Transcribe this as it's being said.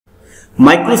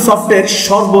মাইক্রোসফটের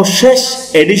সর্বশেষ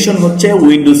এডিশন হচ্ছে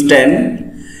উইন্ডোজ 10।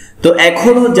 তো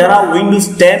এখনো যারা উইন্ডোজ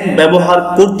 10 ব্যবহার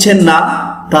করছেন না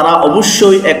তারা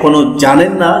অবশ্যই এখনো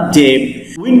জানেন না যে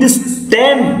উইন্ডোজ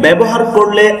 10 ব্যবহার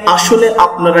করলে আসলে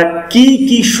আপনারা কি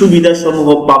কি সুবিধা সমূহ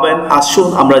পাবেন। আসুন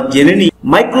আমরা জেনে নিই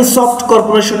মাইক্রোসফট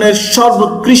কর্পোরেশনের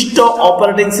সর্বোৎকৃষ্ট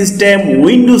অপারেটিং সিস্টেম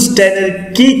উইন্ডোজ 10 এর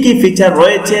কি কি ফিচার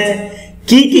রয়েছে,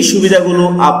 কি কি সুবিধাগুলো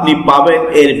আপনি পাবেন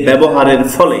এর ব্যবহারের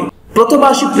ফলে। প্রথমে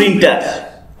আসি প্রিন্টার।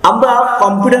 আমরা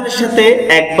কম্পিউটারের সাথে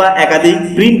এক বা একাধিক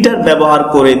প্রিন্টার ব্যবহার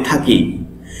করে থাকি।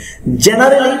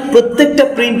 জেনারেলি প্রত্যেকটা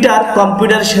প্রিন্টার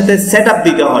কম্পিউটারের সাথে সেটআপ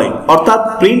দিতে হয়, অর্থাৎ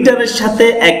প্রিন্টারের সাথে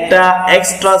একটা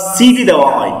এক্সট্রা সিডি দেওয়া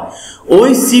হয়। ওই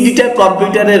সিডিটা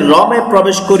কম্পিউটারের রমে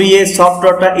প্রবেশ করিয়ে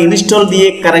সফটওয়্যারটা ইনস্টল দিয়ে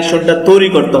কানেকশনটা তৈরি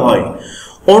করতে হয়।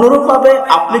 অনুরূপভাবে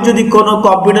আপনি যদি কোনো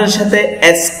কম্পিউটারের সাথে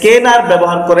স্ক্যানার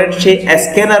ব্যবহার করেন, সেই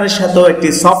স্ক্যানারের সাথেও একটি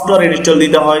সফটওয়্যার ইনস্টল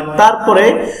দিতে হয়, তারপরে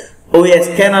ওই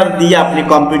স্ক্যানার দিয়ে আপনি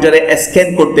কম্পিউটারে স্ক্যান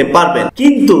করতে পারবেন।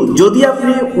 কিন্তু যদি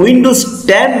আপনি উইন্ডোজ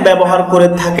 10 ব্যবহার করে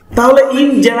থাকেন তাহলে ইন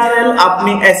জেনারেল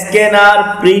আপনি স্ক্যানার,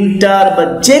 প্রিন্টার বা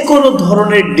যে কোনো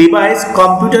ধরনের ডিভাইস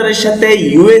কম্পিউটারের সাথে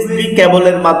ইউএসবি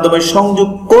কেবলের মাধ্যমে সংযোগ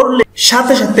করলে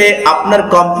সাথে সাথে আপনার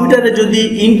কম্পিউটারে যদি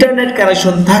ইন্টারনেট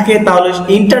কানেকশন থাকে তাহলে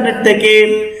ইন্টারনেট থেকে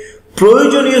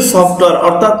প্রয়োজনীয় সফটওয়্যার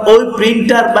অর্থাৎ ওই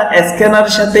প্রিন্টার বা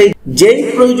স্ক্যানারের সাথে যেই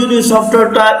প্রয়োজনীয়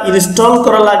সফটওয়্যারটা ইনস্টল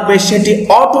করা লাগবে সেটি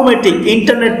অটোমেটিক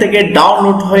ইন্টারনেট থেকে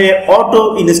ডাউনলোড হয়ে অটো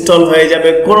ইনস্টল হয়ে যাবে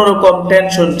কোনো রকম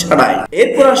টেনশন ছাড়াই।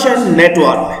 এরপর আসেন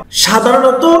নেটওয়ার্ক।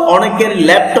 সাধারণত অনেকের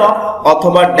ল্যাপটপ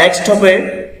অথবা ডেস্কটপে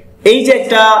এই যে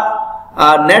একটা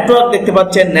নেটওয়ার্ক দেখতে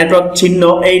পাচ্ছেন, নেটওয়ার্ক চিহ্ন,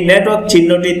 এই নেটওয়ার্ক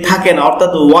চিহ্নটি থাকে না,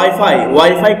 অর্থাৎ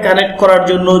ওয়াইফাই কানেক্ট করার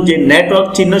জন্য যে নেটওয়ার্ক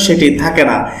চিহ্ন সেটি থাকে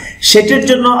না। সেটির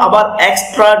জন্য আবার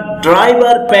এক্সট্রা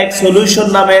ড্রাইভার প্যাক সলিউশন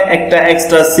নামে একটা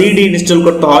এক্সট্রা সিডি ইনস্টল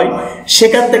করতে হয়।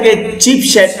 সেখান থেকে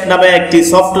চিপসেট নামে একটি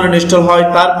সফটওয়্যার ইনস্টল হয়,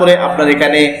 তারপরে আপনার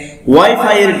এখানে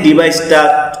ওয়াইফাই এর ডিভাইসটা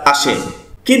আসে।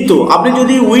 কিন্তু আপনি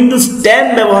যদি উইন্ডোজ 10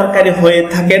 ব্যবহারকারী হয়ে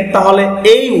থাকেন তাহলে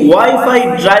এই ওয়াইফাই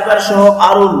ড্রাইভার সহ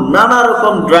আরো নানা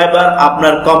রকম ড্রাইভার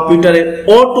আপনার কম্পিউটারে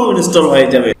অটো ইনস্টল হয়ে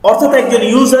যাবে, অর্থাৎ একজন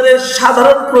ইউজারের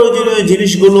সাধারণ প্রয়োজনীয়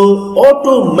জিনিসগুলো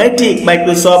অটোমেটিক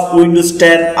মাইক্রোসফট উইন্ডোজ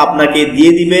 10 আপনাকে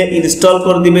দিয়ে দিবে, ইনস্টল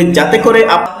করে দিবে, যাতে করে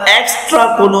আপনার এক্সট্রা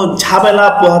কোনো ঝামেলা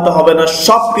পোহাতে হবে না,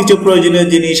 সবকিছু প্রয়োজনীয়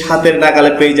জিনিস হাতের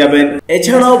নাগালে পেয়ে যাবেন।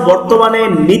 এছাড়াও বর্তমানে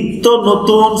নিত্য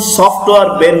নতুন সফটওয়্যার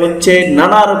বের হচ্ছে,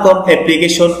 নানা রকম অ্যাপ্লিকেশন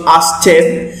আসছে।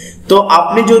 তো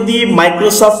আপনি যদি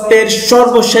মাইক্রোসফটের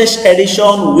সর্বশেষ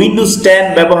এডিশন উইন্ডোজ 10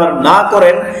 ব্যবহার না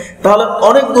করেন তাহলে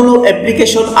অনেকগুলো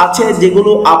অ্যাপ্লিকেশন আছে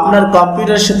যেগুলো আপনার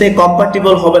কম্পিউটারের সাথে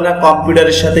কম্প্যাটিবল হবে না,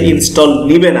 কম্পিউটারের সাথে ইনস্টল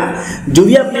নিবে না।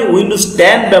 যদি আপনি উইন্ডোজ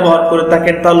 10 ব্যবহার করে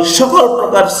থাকেন তাহলে সকল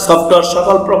প্রকার সফটওয়্যার,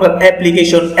 সকল প্রকার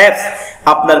অ্যাপ্লিকেশন, অ্যাপস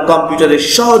আপনার কম্পিউটারে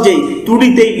সহজেই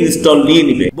তুড়িতেই ইনস্টল নিয়ে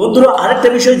নিবে। বন্ধুরা, আরেকটা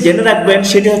বিষয় জেনে রাখবেন,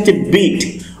 সেটা হচ্ছে বিট।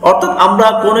 অর্থাৎ আমরা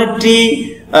কোন একটি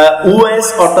ওএস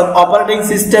অর্থাৎ অপারেটিং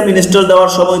সিস্টেম ইনস্টল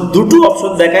দেওয়ার সময় দুটো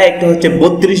অপশন দেখায়, একটা হচ্ছে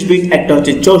 32 বিট, একটা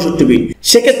হচ্ছে 64 বিট।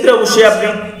 সেক্ষেত্রে অবশ্যই আপনি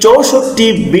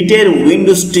 64 বিটের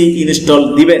উইন্ডোজটি ইনস্টল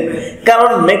দিবেন,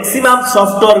 কারণ ম্যাক্সিমাম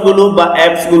সফটওয়্যার গুলো বা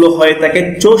অ্যাপস গুলো হয়ে থাকে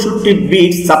 64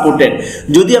 বিট সাপোর্টেড।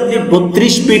 যদি আপনি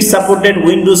 32 বিট সাপোর্টেড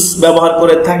উইন্ডোজ ব্যবহার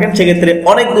করে থাকেন সেক্ষেত্রে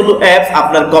অনেকগুলো অ্যাপস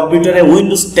আপনার কম্পিউটারে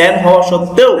উইন্ডোজ 10 হওয়া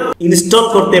সত্ত্বেও ইনস্টল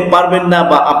করতে পারবেন না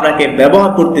বা আপনাকে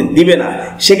ব্যবহার করতে দিবে না।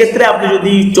 সেক্ষেত্রে আপনি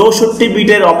যদি 64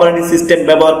 বিটের অপারেটিং সিস্টেম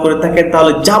ব্যবহার করে থাকেন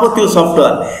তাহলে যাবতীয়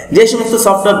সফটওয়্যার, যে সমস্ত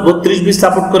সফটওয়্যার 32 বিট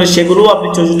সাপোর্ট করে সেগুলো আপনি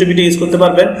 64 বিটে ইউজ করতে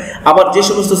পারবেন, আবার যে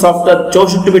সমস্ত সফটওয়্যার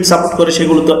 64 বিট সাপোর্ট করে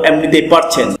সেগুলো তো এমনিতেই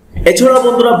পারছেন। এছাড়া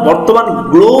বন্ধুরা, বর্তমান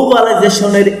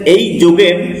গ্লোবালাইজেশনের এই যুগে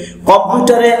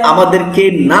কম্পিউটারে আমাদেরকে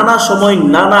নানা সময়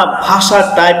নানা ভাষা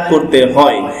টাইপ করতে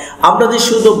হয়। আমরা যে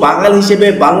শুধু বাঙালি হিসেবে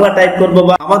বাংলা টাইপ করব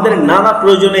বা আমাদের নানা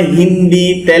প্রয়োজনে হিন্দি,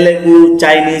 তেলেগু,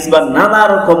 চাইনিজ বা নানা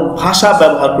রকম ভাষা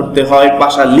ব্যবহার করতে হয়,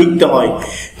 ভাষা লিখতে হয়।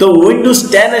 তো উইন্ডোজ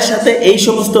 10 এর সাথে এই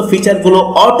সমস্ত ফিচারগুলো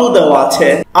অটো দেওয়া আছে,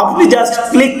 আপনি জাস্ট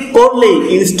ক্লিক করলেই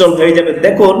ইনস্টল হয়ে যাবে।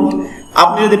 দেখুন,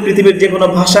 আপনি যদি পৃথিবীর যে কোনো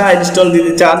ভাষা ইনস্টল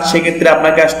দিতে চান সেক্ষেত্রে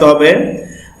আপনাকে আসতে হবে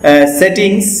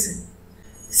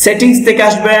সেটিংস থেকে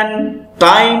আসবেন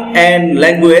টাইম এন্ড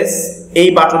ল্যাঙ্গুয়েজ, এই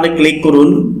বাটনে ক্লিক করুন।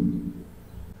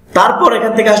 তারপর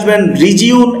এখান থেকে আসবেন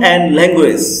রিজিয়ন এন্ড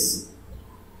ল্যাঙ্গুয়েজ।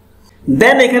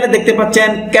 দেন এখানে দেখতে পাচ্ছেন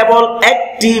কেবল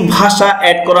একটি ভাষা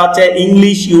অ্যাড করা আছে,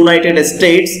 ইংলিশ ইউনাইটেড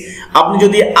স্টেটস। আপনি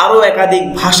যদি আরো একাধিক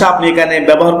ভাষা আপনি এখানে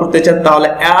ব্যবহার করতে চান তাহলে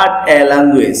অ্যাড এ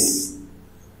ল্যাঙ্গুয়েজ।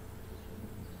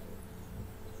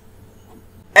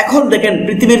 এখন দেখেন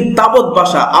পৃথিবীর তাবৎ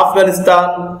ভাষা, আফগানিস্তান,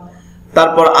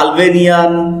 তারপর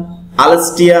আলবেনিয়ান,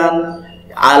 আলস্টিয়ান,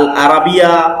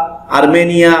 আরাবিয়া,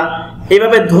 আর্মেনিয়া,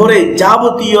 এইভাবে ধরে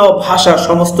যাবতীয় ভাষা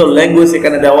সমস্ত ল্যাঙ্গুয়েজ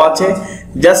এখানে দেওয়া আছে।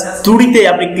 জাস্ট তুড়িতে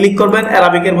আপনি ক্লিক করবেন,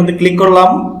 অ্যারাবিকের মধ্যে ক্লিক করলাম,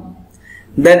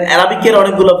 দেন অ্যারাবিকের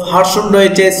অনেকগুলো ভার্সন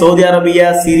রয়েছে, Saudi Arabia,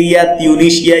 Syria,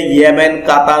 Tunisia, Yemen,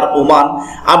 কাতার, ওমান।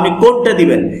 আপনি কোনটা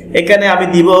দিবেন? এখানে আমি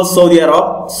দিব সৌদি আরব,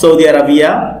 সৌদি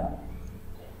আরবিয়া।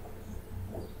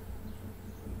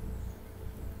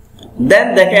 দেন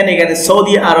দেখেন এখানে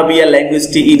সৌদি আরবিয়া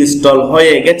ল্যাঙ্গুয়েজটি ইনস্টল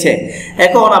হয়ে গেছে।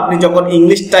 এখন আপনি যখন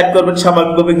ইংলিশ টাইপ করবেন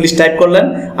স্বাভাবিকভাবে ইংলিশ টাইপ করলেন,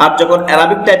 আর যখন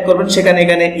অ্যারাবিক টাইপ করবেন সেখানে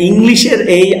এখানে ইংলিশের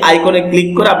এই আইকনে ক্লিক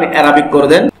করে আপনি অ্যারাবিক করে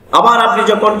দেন। আবার আপনি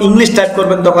যখন ইংলিশ টাইপ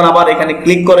করবেন তখন আবার এখানে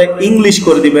ক্লিক করে ইংলিশ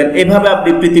করে দিবেন। এভাবে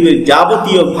আপনি পৃথিবীর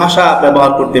যাবতীয় ভাষা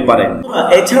ব্যবহার করতে পারেন।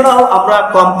 এছাড়াও আমরা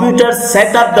কম্পিউটার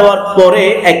সেটআপ দেওয়ার পরে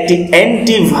একটি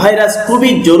অ্যান্টিভাইরাস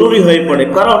খুবই জরুরি হয়ে পড়ে,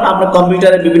 কারণ আমরা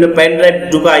কম্পিউটারে বিভিন্ন পেন ড্রাইভ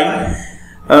ঢুকাই,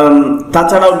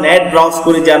 তাছাড়াও নেট ব্রাউজ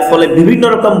করি, যার ফলে বিভিন্ন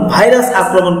রকম ভাইরাস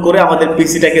আক্রমণ করে আমাদের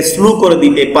পিসিটাকে স্লো করে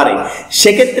দিতে পারে।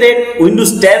 সেক্ষেত্রে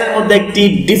উইন্ডোজ 10 এর মধ্যে একটি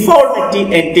ডিফল্ট একটি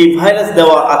অ্যান্টিভাইরাস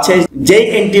দেওয়া আছে, যেই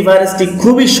অ্যান্টিভাইরাসটি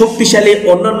খুবই শক্তিশালী,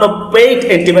 অন্যান্য পেইড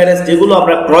অ্যান্টিভাইরাস যেগুলো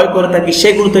আমরা ক্রয় করে থাকি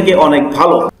সেগুলো থেকে অনেক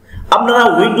ভালো। আপনারা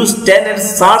উইন্ডোজ 10 এর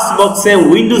সার্চ বক্সে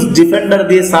উইন্ডোজ ডিফেন্ডার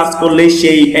দিয়ে সার্চ করলে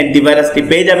সেই অ্যান্টিভাইরাসটি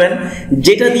পেয়ে যাবেন,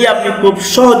 যেটা দিয়ে আপনি খুব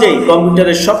সহজেই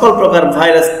কম্পিউটারের সকল প্রকার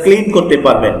ভাইরাস ক্লিন করতে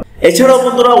পারবেন। এছাড়াও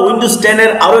বন্ধুরা উইন্ডোজ 10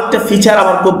 এর আরো একটা ফিচার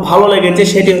আমার খুব ভালো লেগেছে,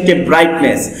 সেটি হচ্ছে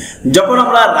ব্রাইটনেস। যখন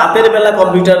আমরা রাতের বেলা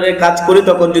কম্পিউটারে কাজ করি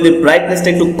তখন যদি ব্রাইটনেসটা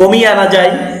একটু কমিয়ে আনা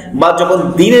যায়, বা যখন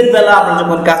দিনের বেলা আমরা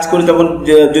যখন কাজ করি তখন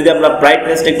যদি আমরা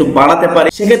ব্রাইটনেসটা একটু বাড়াতে পারি,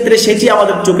 সেক্ষেত্রে সেটি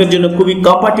আমাদের চোখের জন্য খুবই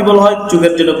কম্পাটিবল হয়,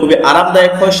 চোখের জন্য খুবই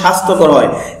আরামদায়ক হয়, স্বাস্থ্যকর হয়।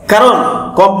 কারণ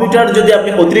কম্পিউটার যদি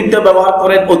আপনি অতিরিক্ত ব্যবহার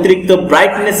করেন, অতিরিক্ত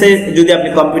ব্রাইটনেসে যদি আপনি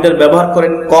কম্পিউটার ব্যবহার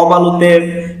করেন, কম আলোতে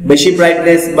বেশি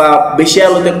ব্রাইটনেস বা বেশি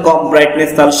আলোতে কম ব্রাইটনেস,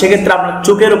 তাহলে সেক্ষেত্রে আপনার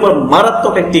চোখের উপর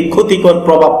মারাত্মক একটি ক্ষতিকর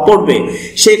প্রভাব পড়বে।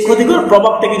 সেই ক্ষতিকর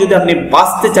প্রভাব থেকে যদি আপনি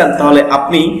বাঁচতে চান তাহলে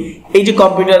আপনি এই যে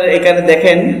কম্পিউটারের এখানে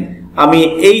দেখেন আমি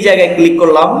এই জায়গায় ক্লিক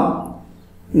করলাম,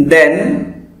 দেন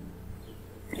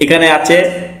এখানে আছে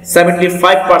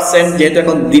 75%, যেহেতু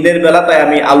এখন দিনের বেলা তাই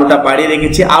আমি আলোটা বাড়িয়ে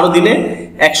রেখেছি, আরো দিলে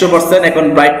 100%, এখন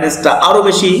ব্রাইটনেসটা আরো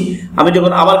বেশি। আমি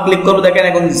যখন আবার ক্লিক করবো দেখেন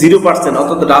এখন 0%,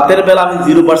 অর্থাৎ রাতের বেলা আমি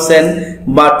 0%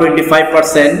 বা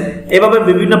 25%, এভাবে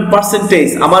বিভিন্ন পার্সেন্টেজ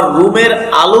আমার রুমের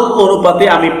আলোর অনুপাতে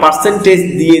আমি পার্সেন্টেজ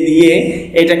দিয়ে দিয়ে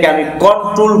এটাকে আমি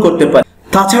কন্ট্রোল করতে পারি।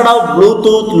 তাছাড়াও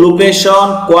ব্লুটুথ, লোকেশন,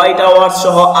 কোয়াইট আওয়ার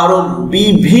সহ আরো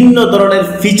বিভিন্ন ধরনের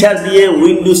ফিচার দিয়ে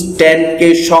উইন্ডোজ 10 কে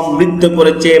সমৃদ্ধ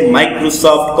করেছে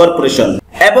মাইক্রোসফট কর্পোরেশন,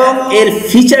 এবং এর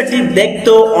ফিচারটি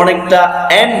দেখতেও অনেকটা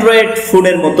অ্যান্ড্রয়েড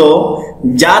ফোনের মতো,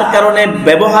 যার কারণে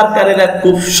ব্যবহারকারীরা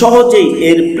খুব সহজেই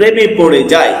এর প্রেমে পড়ে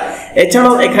যায়।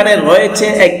 এছাড়াও এখানে রয়েছে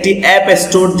একটি অ্যাপ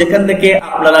স্টোর, যেখান থেকে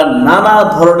আপনারা নানা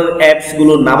ধরনের অ্যাপস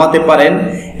গুলো নামাতে পারেন।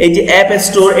 এই যে অ্যাপ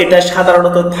স্টোর, এটা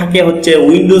সাধারণত থাকে হচ্ছে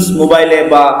উইন্ডোজ মোবাইলে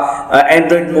বা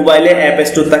অ্যান্ড্রয়েড মোবাইলে অ্যাপ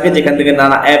স্টোর থাকে, যেখান থেকে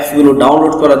নানা অ্যাপস গুলো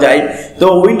ডাউনলোড করা যায়। তো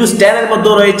উইন্ডোজ 10 এর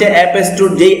মধ্যে রয়েছে অ্যাপ স্টোর,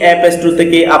 যেই অ্যাপ স্টোর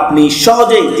থেকে আপনি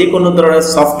সহজেই যে কোনো ধরনের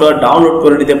সফটওয়্যার ডাউনলোড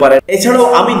করে নিতে পারেন। এছাড়াও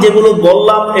আমি যেগুলো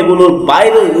বললাম এগুলোর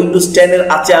বাইরেও উইন্ডোজ 10 এর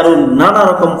আছে আরো নানা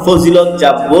রকম ফজিলত, যা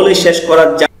বলে শেষ করা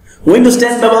যায়। উইন্ডোজ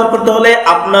 10 ব্যবহার করতে হলে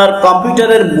আপনার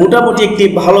কম্পিউটারের মোটামুটি একটি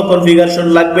ভালো কনফিগারেশন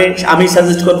লাগবে। আমি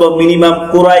সাজেস্ট করব মিনিমাম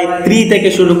কোরাই 3 থেকে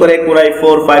শুরু করে কোরাই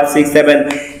 4, 5, 6, 7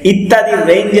 ইত্যাদি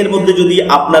রেঞ্জের মধ্যে যদি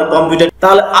আপনার কম্পিউটার,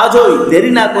 তাহলে আজই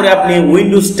দেরি না করে আপনি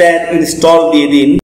উইন্ডোজ 10 ইনস্টল দিয়ে দিন।